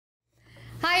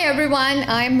Hi everyone,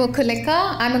 I'm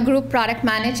Mukulika. I'm a group product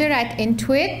manager at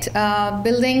Intuit,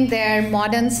 building their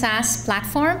modern SaaS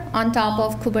platform on top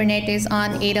of Kubernetes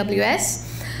on AWS.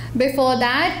 Before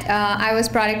that, I was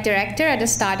product director at a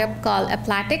startup called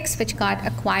Aplatix, which got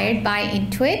acquired by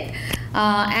Intuit.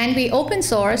 And we open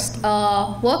sourced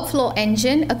a workflow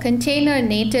engine, a container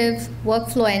native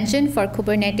workflow engine for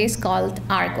Kubernetes called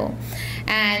Argo.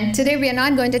 And today we are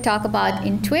not going to talk about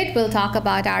Intuit, we'll talk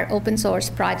about our open source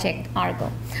project, Argo.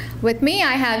 With me,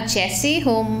 I have Jesse,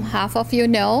 whom half of you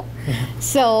know.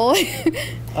 So,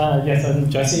 yes, I'm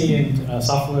Jesse,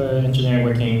 software engineer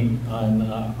working on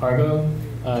Argo.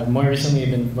 More recently,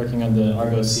 I've been working on the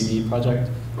Argo CD project.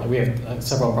 We have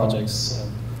several projects.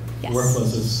 Yes.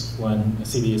 Workflows is one,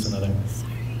 CD is another.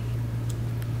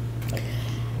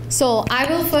 So I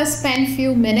will first spend a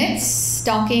few minutes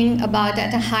talking about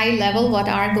at a high level what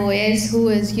Argo is, who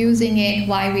is using it,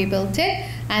 why we built it,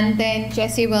 and then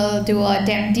Jesse will do a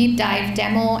deep dive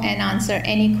demo and answer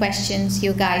any questions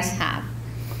you guys have.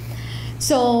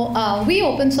 So we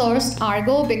open sourced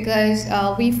Argo because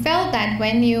we felt that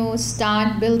when you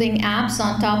start building apps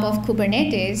on top of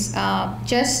Kubernetes,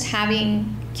 just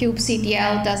having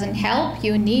kubectl doesn't help.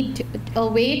 You need a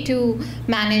way to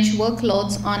manage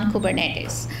workloads on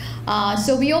Kubernetes.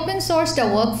 So we open sourced a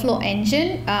workflow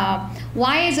engine.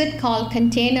 Why is it called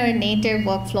Container Native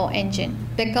Workflow Engine?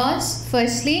 Because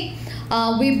firstly,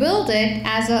 we build it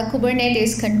as a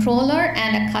Kubernetes controller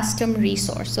and a custom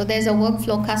resource. So there's a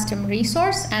workflow custom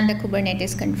resource and a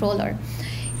Kubernetes controller.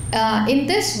 In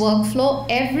this workflow,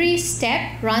 every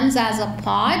step runs as a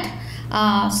pod.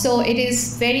 So it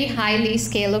is very highly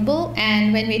scalable,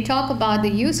 and when we talk about the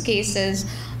use cases,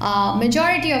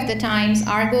 majority of the times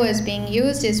Argo is being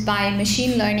used is by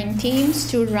machine learning teams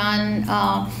to run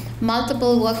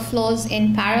multiple workflows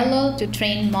in parallel to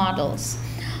train models.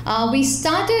 We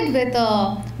started with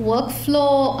a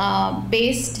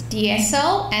workflow-based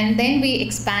DSL, and then we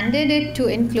expanded it to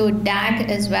include DAG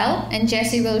as well, and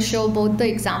Jesse will show both the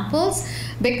examples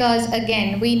because,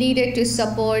 again, we needed to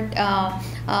support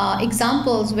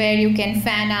examples where you can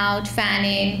fan out, fan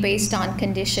in based on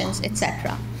conditions,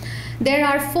 etc. There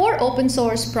are 4 open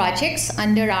source projects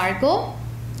under Argo.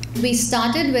 We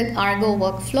started with Argo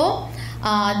Workflow,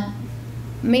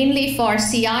 mainly for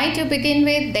CI to begin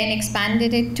with, then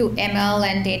expanded it to ML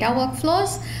and data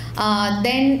workflows.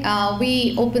 Then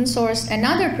we open sourced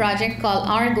another project called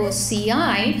Argo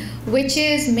CI, which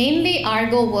is mainly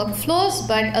Argo workflows,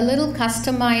 but a little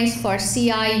customized for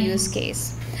CI use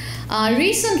case.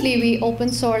 Recently, we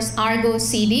open sourced Argo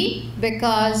CD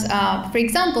because, for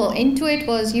example, Intuit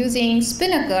was using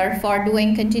Spinnaker for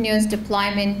doing continuous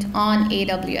deployment on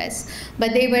AWS.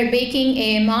 But they were baking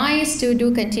AMIs to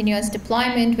do continuous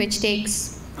deployment, which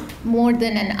takes more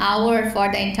than an hour for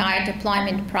the entire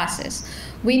deployment process.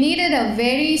 We needed a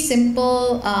very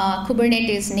simple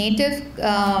Kubernetes native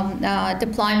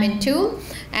deployment tool,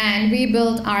 and we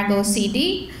built Argo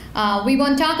CD. We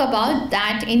won't talk about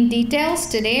that in details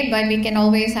today, but we can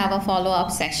always have a follow-up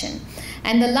session.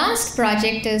 And the last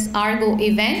project is Argo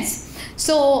Events.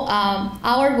 So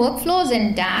our workflows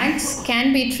and DAGs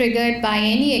can be triggered by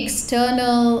any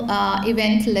external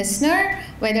event listener,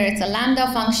 whether it's a Lambda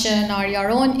function or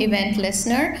your own event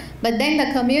listener. But then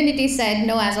the community said,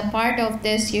 no, as a part of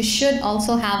this, you should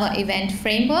also have an event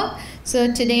framework. So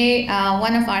today,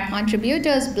 one of our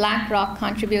contributors, BlackRock,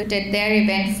 contributed their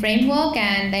event framework,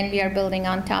 and then we are building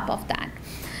on top of that.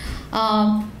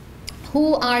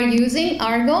 Who are using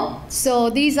Argo? So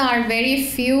these are very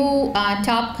few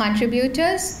top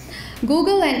contributors.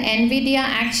 Google and NVIDIA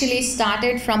actually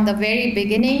started from the very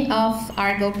beginning of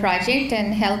Argo project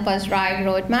and help us drive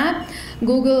roadmap.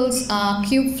 Google's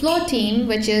Kubeflow team,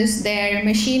 which is their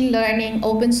machine learning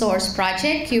open source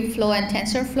project, Kubeflow and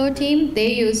TensorFlow team,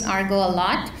 they use Argo a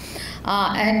lot.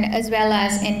 And as well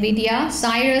as NVIDIA.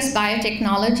 Cyrus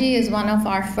Biotechnology is one of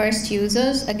our first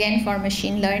users, again for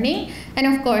machine learning. And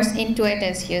of course, Intuit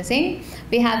is using.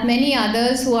 We have many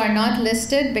others who are not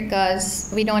listed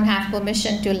because we don't have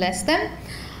permission to list them.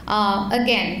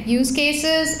 Again, use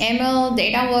cases, ML,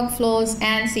 data workflows,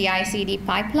 and CI/CD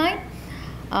pipeline.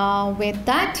 With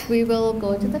that, we will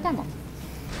go to the demo.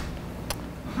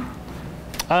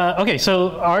 Okay,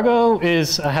 so Argo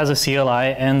has a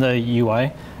CLI and the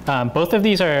UI. Both of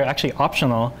these are actually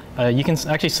optional. You can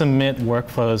actually submit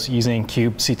workflows using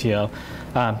kubectl.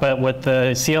 But what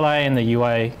the CLI and the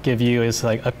UI give you is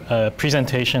like a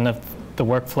presentation of the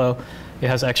workflow. It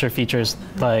has extra features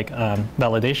like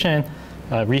validation,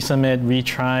 resubmit,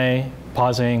 retry,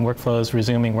 pausing workflows,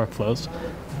 resuming workflows.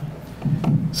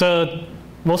 So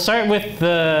we'll start with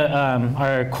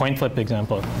our coin flip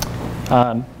example.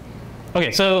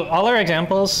 Okay, so all our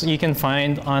examples you can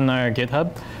find on our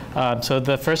GitHub. So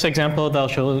the first example that I'll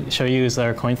show you is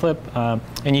our coin flip.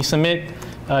 And you submit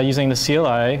using the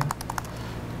CLI.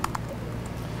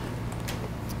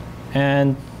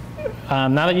 And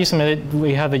now that you submitted,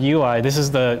 we have the UI. This is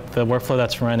the workflow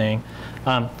that's running.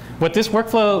 What this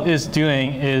workflow is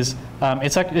doing is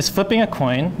it's flipping a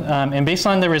coin. And based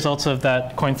on the results of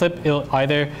that coin flip, it'll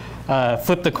either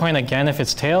flip the coin again if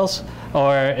it's tails,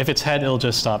 or if it's head, it'll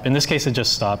just stop. In this case, it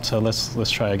just stopped. So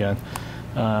let's try again.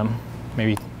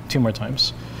 Maybe 2 more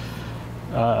times.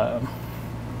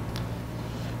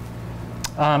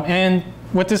 And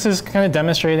what this is kind of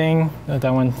demonstrating,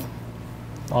 that one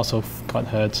also got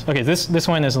heads. Okay, this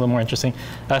one is a little more interesting.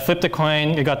 Flipped the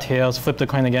coin, it got tails. Flipped the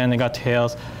coin again, it got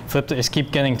tails. Flipped it, it's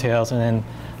keep getting tails, and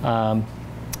then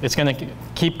it's going to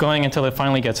keep going until it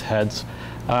finally gets heads.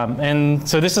 And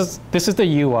so this is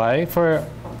the UI for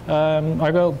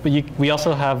Argo, but we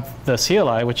also have the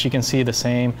CLI, which you can see the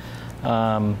same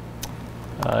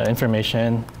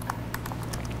information.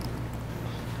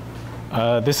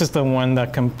 This is the one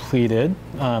that completed.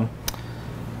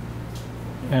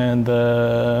 And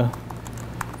the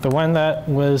one that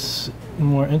was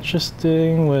more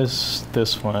interesting was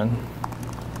this one.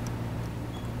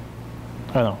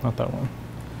 Oh no, not that one.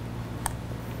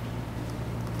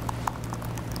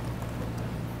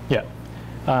 Yeah.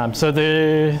 So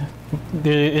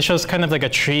it shows kind of like a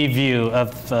tree view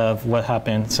of what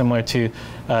happened, similar to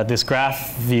this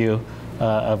graph view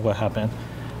of what happened.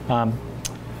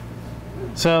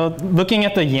 So looking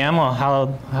at the YAML,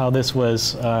 how this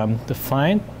was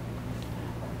defined,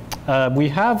 we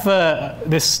have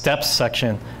this steps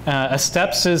section. A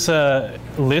steps is a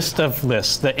list of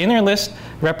lists. The inner list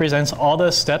represents all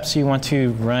the steps you want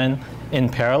to run in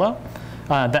parallel.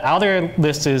 The outer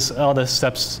list is all the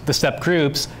steps, the step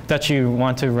groups that you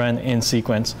want to run in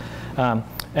sequence.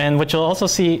 And what you'll also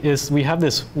see is we have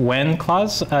this when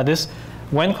clause. This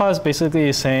when clause basically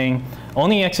is saying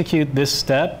only execute this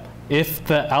step if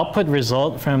the output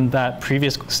result from that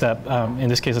previous step, in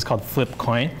this case it's called flip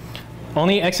coin,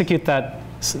 only execute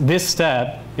this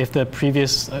step if the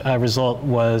previous result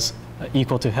was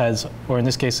equal to heads, or in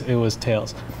this case it was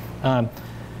tails.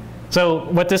 So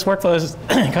what this workflow is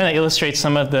kind of illustrates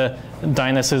some of the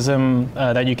dynamicism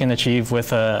that you can achieve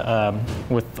with our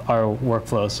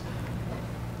workflows.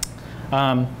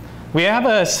 We have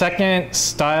a second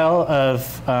style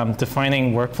of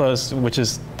defining workflows, which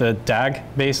is the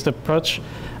DAG-based approach.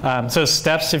 So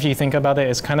steps, if you think about it,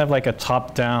 is kind of like a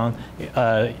top-down,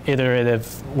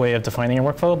 iterative way of defining a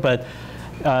workflow. But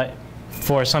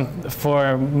for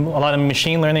a lot of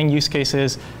machine learning use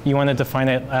cases, you want to define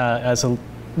it as a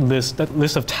list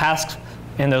of tasks,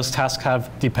 and those tasks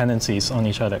have dependencies on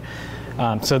each other.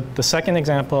 So the second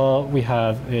example we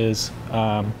have is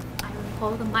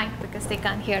hold the mic because they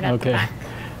can't hear at the back.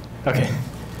 Okay.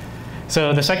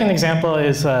 So the second example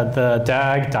is the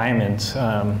DAG diamond.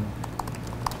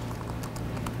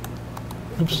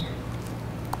 Oops.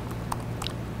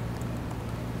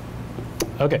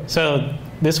 Okay, so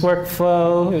this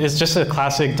workflow is just a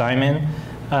classic diamond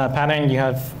pattern. You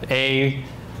have A,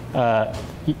 A,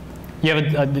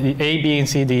 B, and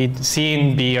C, D. C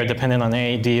and B are dependent on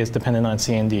A. D is dependent on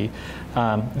C and D.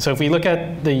 So if we look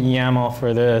at the YAML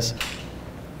for this,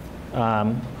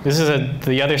 this is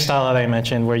the other style that I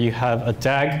mentioned, where you have a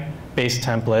DAG-based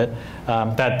template.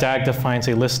 That DAG defines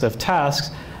a list of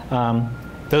tasks.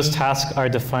 Those tasks are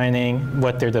defining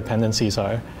what their dependencies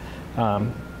are.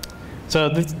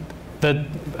 So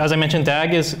as I mentioned,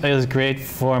 DAG is great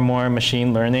for more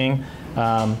machine learning.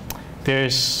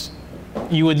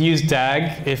 You would use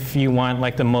DAG if you want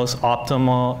like the most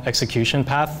optimal execution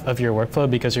path of your workflow,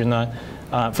 because you're not,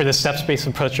 for the steps-based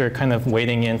approach, you're kind of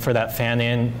waiting in for that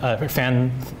fan-in,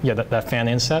 that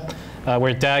fan-in step.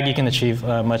 Where DAG, you can achieve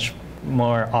a much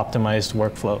more optimized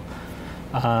workflow.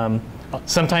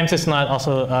 Sometimes it's not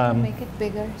also. Make it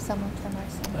bigger. Some of them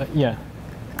are same. Yeah.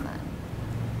 Come on.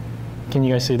 Can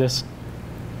you guys see this?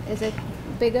 Is it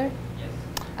bigger?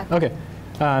 Yes. Okay.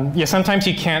 Yeah, sometimes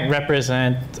you can't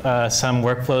represent some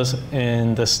workflows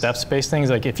in the steps-based things.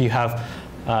 Like if you have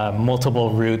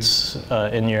multiple routes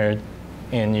in your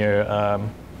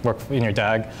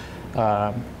DAG,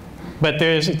 but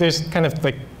there's kind of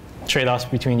like trade-offs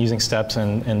between using steps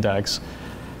and DAGs.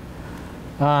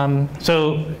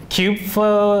 So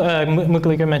Kubeflow,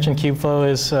 Mukalika mentioned Kubeflow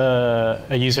is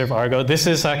a user of Argo. This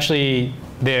is actually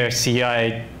their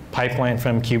CI pipeline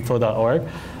from kubeflow.org.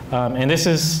 And this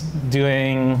is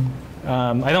doing,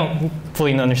 I don't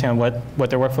fully understand what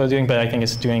their workflow is doing, but I think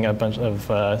it's doing a bunch of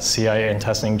CI and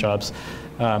testing jobs.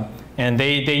 And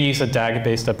they use a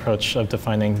DAG-based approach of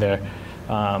defining their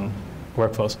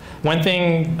workflows. One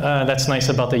thing that's nice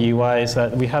about the UI is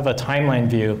that we have a timeline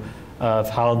view of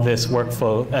how this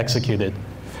workflow executed.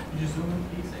 Could you zoom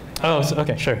in, please? Oh,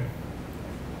 okay, sure.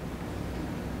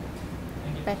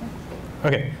 Better.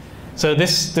 Okay, so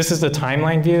this is the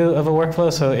timeline view of a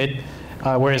workflow. So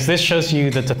whereas this shows you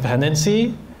the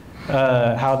dependency,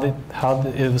 how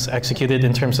it was executed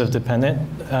in terms of dependent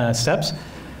steps.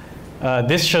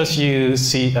 This shows you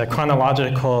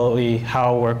chronologically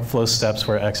how workflow steps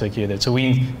were executed. So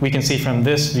we can see from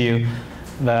this view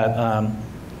that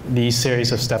these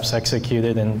series of steps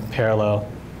executed in parallel.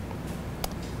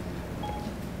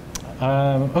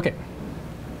 Okay.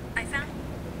 I found.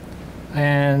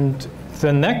 And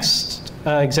the next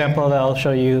example that I'll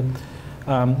show you,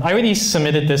 I already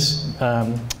submitted this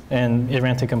and it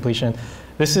ran to completion.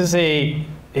 This is an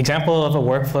example of a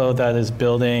workflow that is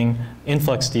building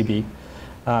InfluxDB.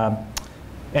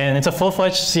 And it's a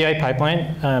full-fledged CI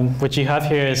pipeline. What you have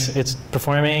here is it's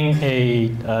performing a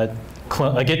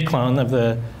Git clone of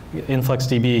the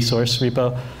InfluxDB source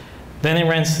repo. Then it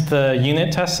runs the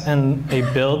unit tests and a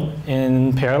build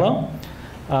in parallel.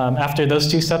 After those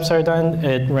two steps are done,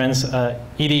 it runs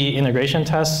ED integration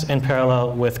tests in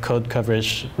parallel with code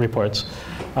coverage reports.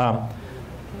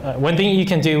 One thing you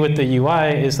can do with the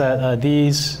UI is that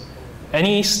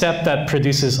any step that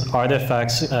produces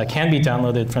artifacts can be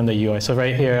downloaded from the UI. So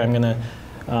right here, I'm going to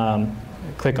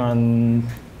click on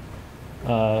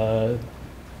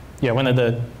one of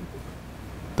the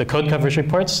code coverage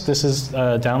reports. This is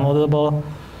downloadable.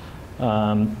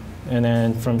 And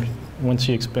then once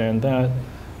you expand that,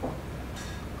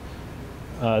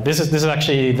 this is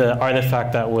actually the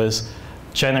artifact that was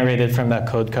generated from that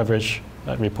code coverage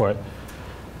report.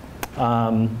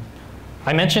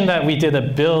 I mentioned that we did a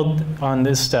build on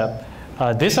this step.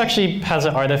 This actually has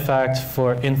an artifact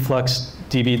for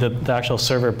InfluxDB, the actual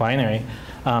server binary.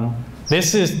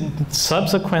 This is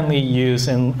subsequently used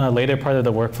in a later part of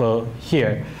the workflow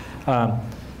here.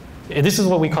 This is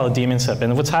what we call a daemon step.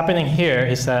 And what's happening here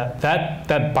is that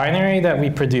binary that we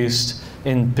produced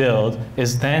in build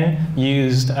is then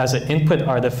used as an input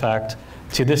artifact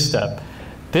to this step.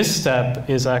 This step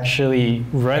is actually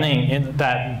running in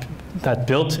that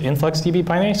built InfluxDB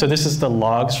binary. So this is the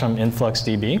logs from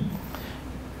InfluxDB.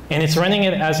 And it's running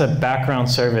it as a background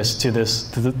service to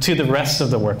the rest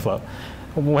of the workflow.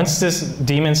 Once this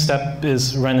daemon step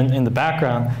is run in the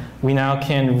background, we now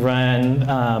can run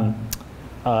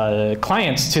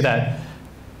clients to that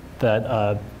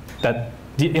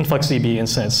InfluxDB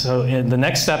instance. So the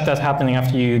next step that's happening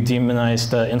after you daemonize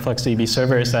the InfluxDB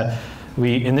server is that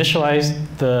we initialize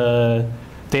the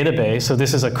database. So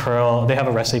this is a curl. They have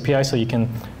a REST API, so you can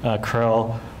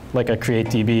curl like a create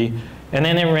DB. And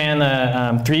then it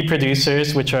ran 3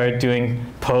 producers, which are doing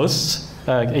posts,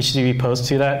 HTTP posts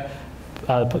to that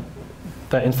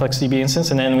InfluxDB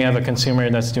instance. And then we have a consumer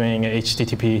that's doing a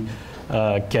HTTP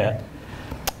GET.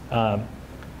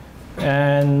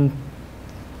 And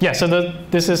yeah, so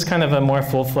this is kind of a more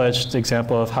full-fledged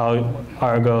example of how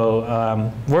Argo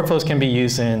workflows can be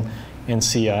used in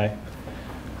CI.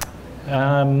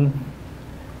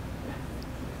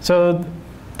 So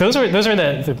those are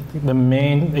the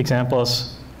main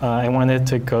examples I wanted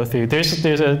to go through.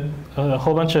 There's a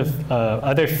whole bunch of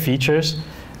other features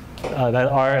that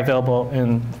are available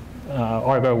in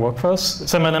Argo workflows.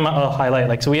 Some of them I'll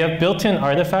highlight. So we have built-in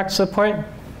artifact support.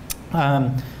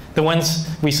 The ones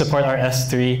we support are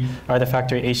S3,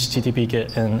 Artifactory, HTTP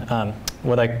GET, and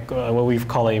what we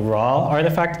call a raw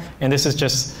artifact. And this is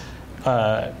just,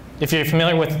 if you're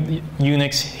familiar with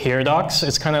Unix here docs,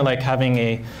 it's kind of like having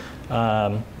a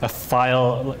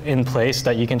file in place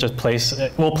that you can just place.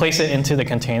 We'll place it into the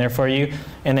container for you,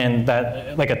 and then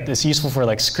that it's useful for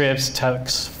like scripts,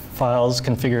 text files,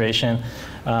 configuration,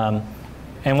 and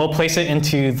we'll place it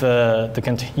into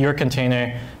your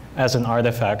container as an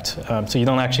artifact, so you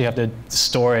don't actually have to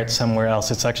store it somewhere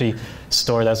else. It's actually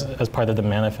stored as part of the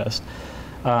manifest.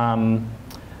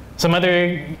 Some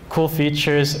other cool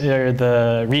features are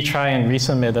the retry and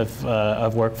resubmit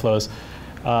of workflows.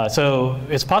 So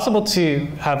it's possible to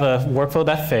have a workflow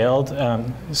that failed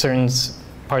certain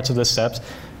parts of the steps,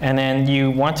 and then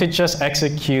you want to just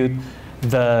execute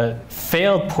the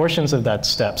failed portions of that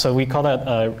step. So we call that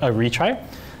a retry.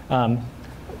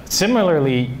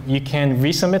 Similarly, you can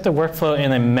resubmit the workflow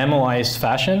in a memoized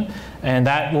fashion, and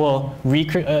that will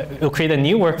it'll create a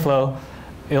new workflow.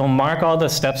 It'll mark all the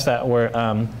steps that were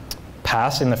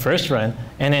passed in the first run,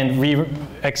 and then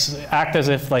act as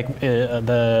if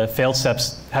the failed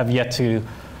steps have yet to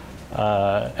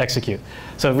execute.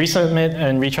 So resubmit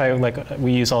and retry,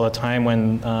 we use all the time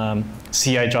when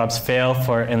CI jobs fail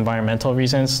for environmental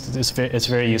reasons. It's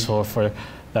very useful for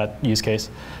that use case.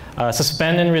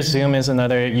 Suspend and resume is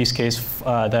another use case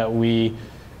that we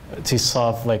to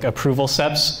solve like approval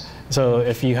steps. So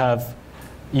if you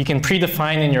can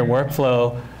predefine in your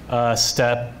workflow a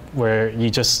step where you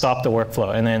just stop the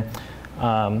workflow and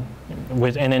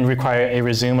then require a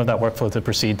resume of that workflow to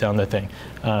proceed down the thing.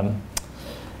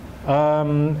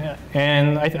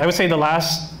 And I would say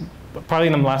probably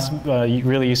the last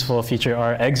really useful feature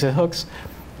are exit hooks.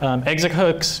 Exit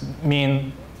hooks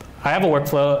mean I have a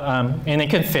workflow and it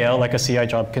can fail, like a CI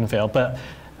job can fail, but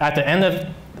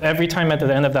every time at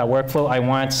the end of that workflow, I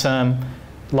want some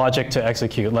logic to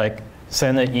execute, like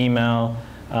send an email,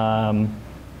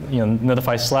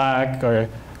 notify Slack or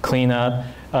clean up.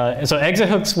 And so exit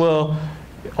hooks will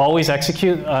always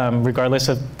execute regardless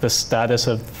of the status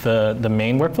of the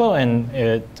main workflow, and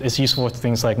it's useful for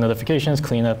things like notifications,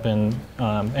 cleanup, and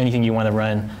anything you want to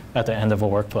run at the end of a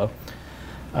workflow.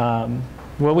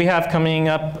 What we have coming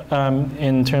up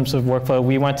in terms of workflow,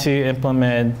 we want to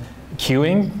implement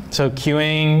queuing. So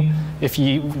queuing, if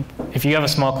you have a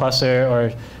small cluster,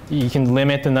 or you can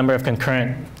limit the number of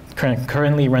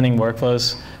currently running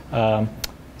workflows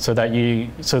so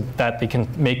that they can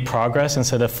make progress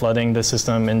instead of flooding the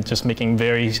system and just making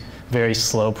very, very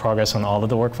slow progress on all of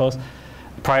the workflows.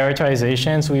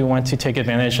 Prioritizations, we want to take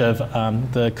advantage of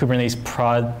the Kubernetes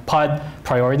pod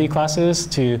priority classes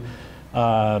to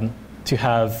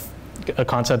have a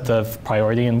concept of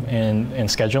priority in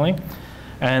scheduling.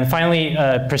 And finally,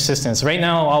 persistence. Right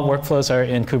now, all workflows are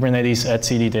in Kubernetes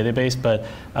etcd database, but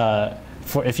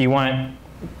if you want,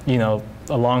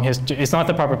 a long history, it's not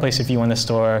the proper place if you want to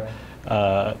store,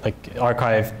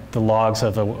 archive the logs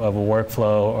of a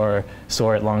workflow or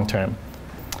store it long term.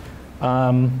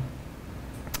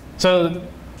 So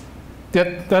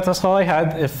that's all I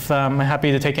had. I'm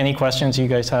happy to take any questions you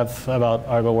guys have about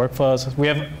Argo workflows. We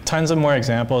have tons of more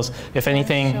examples. If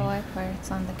anything, show it where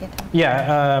it's on the GitHub.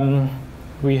 Yeah,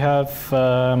 we have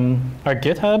our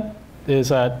GitHub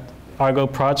is at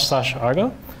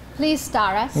argoproj/argo. Please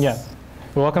star us. Yeah,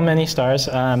 we welcome any stars.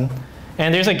 And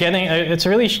there's it's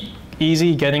really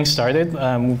easy getting started.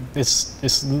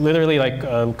 It's literally like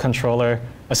a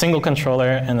single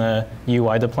controller and a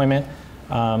UI deployment.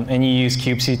 And you use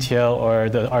kubectl or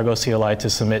the Argo CLI to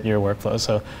submit your workflow.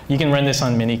 So you can run this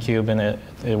on Minikube, and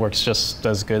it works just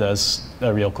as good as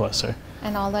a real cluster.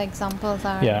 And all the examples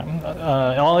are?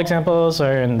 Yeah, all examples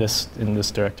are in this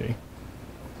directory.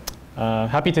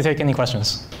 Happy to take any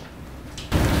questions.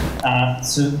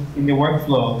 So in the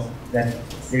workflow,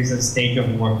 there's a stage of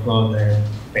the workflow that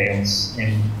fails,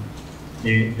 and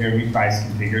there are retries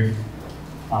configured.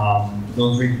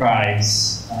 Those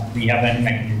retries, we have any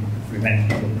mechanism to prevent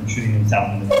people from shooting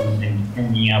themselves in the foot and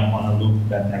ending up on a loop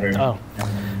that never. Oh,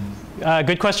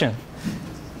 good question.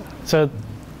 So,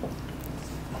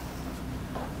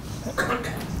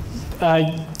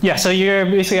 yeah, so you're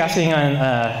basically asking on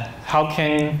how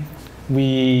can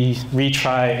we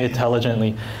retry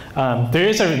intelligently. There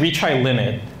is a retry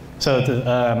limit. So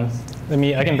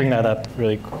I can bring that up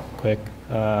really quick.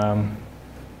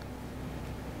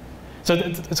 So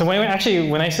when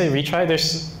I say retry,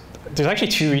 there's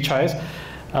actually two retries.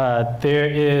 There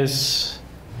is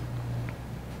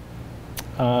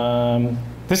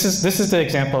this is the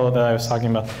example that I was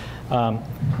talking about.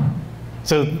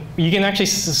 So you can actually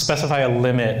specify a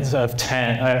limit of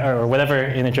 10 or whatever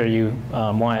integer you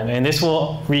want, and this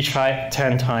will retry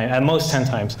 10 times, at most 10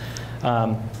 times.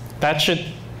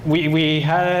 We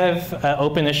have an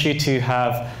open issue to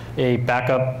have a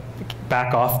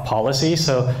back-off policy,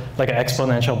 so like an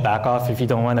exponential back-off if you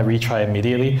don't want to retry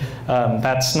immediately.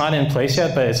 That's not in place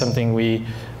yet, but it's something we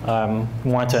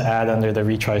want to add under the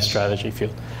retry strategy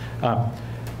field.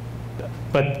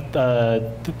 But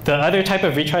the other type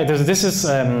of retry, this is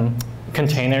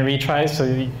container retry,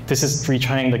 so this is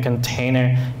retrying the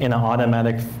container in an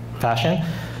automatic fashion.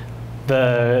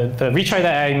 The retry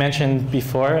that I mentioned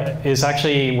before is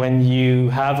actually when you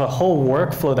have a whole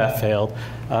workflow that failed,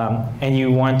 and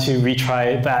you want to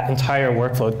retry that entire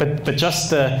workflow, but just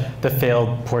the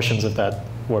failed portions of that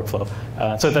workflow.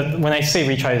 So that when I say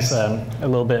retry is a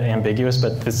little bit ambiguous,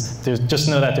 but just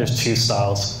know that there's two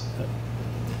styles.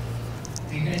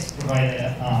 Do you guys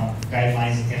provide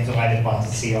guidelines in terms of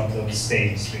idempotency of those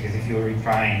states? Because if you're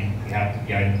retrying, you have to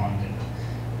be idempotent.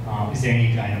 Is there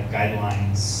any kind of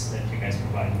guidelines that you guys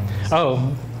provide?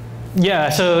 Oh, yeah.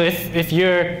 So if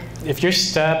your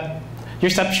step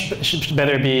should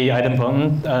better be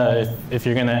idempotent if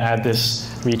you're going to add this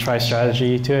retry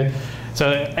strategy to it.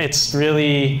 So it's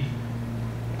really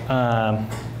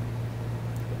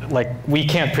like we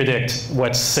can't predict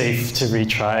what's safe to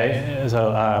retry.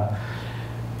 So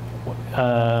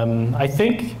I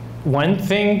think one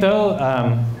thing though.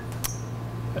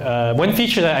 one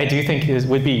feature that I do think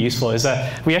would be useful is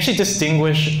that we actually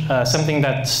distinguish something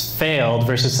that's failed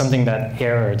versus something that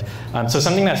errored. So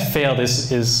something that failed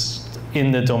is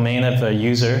in the domain of the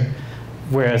user,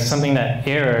 whereas something that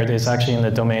errored is actually in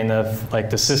the domain of like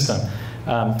the system.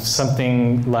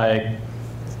 Something like,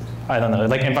 I don't know,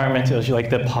 like environmental issue, like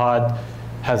the pod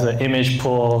has an image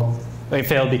pull, it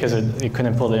failed because it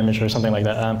couldn't pull the image or something like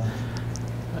that.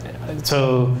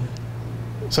 So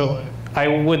I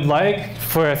would like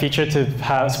for a feature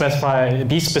to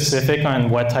be specific on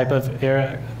what type of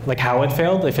error, like how it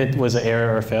failed, if it was an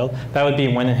error or failed. That would be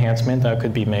one enhancement that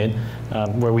could be made,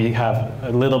 where we have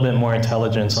a little bit more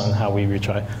intelligence on how we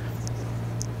retry.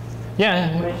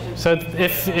 Yeah, so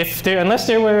unless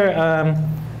there were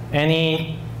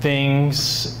any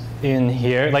things in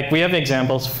here, like we have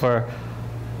examples for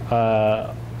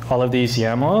all of these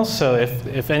YAMLs, so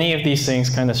if any of these things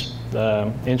kind of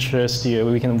interest you,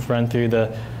 we can run through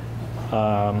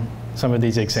some of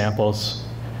these examples.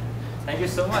 Thank you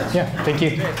so much. Yeah, thank you.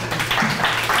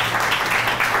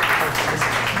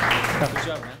 Good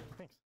job, man.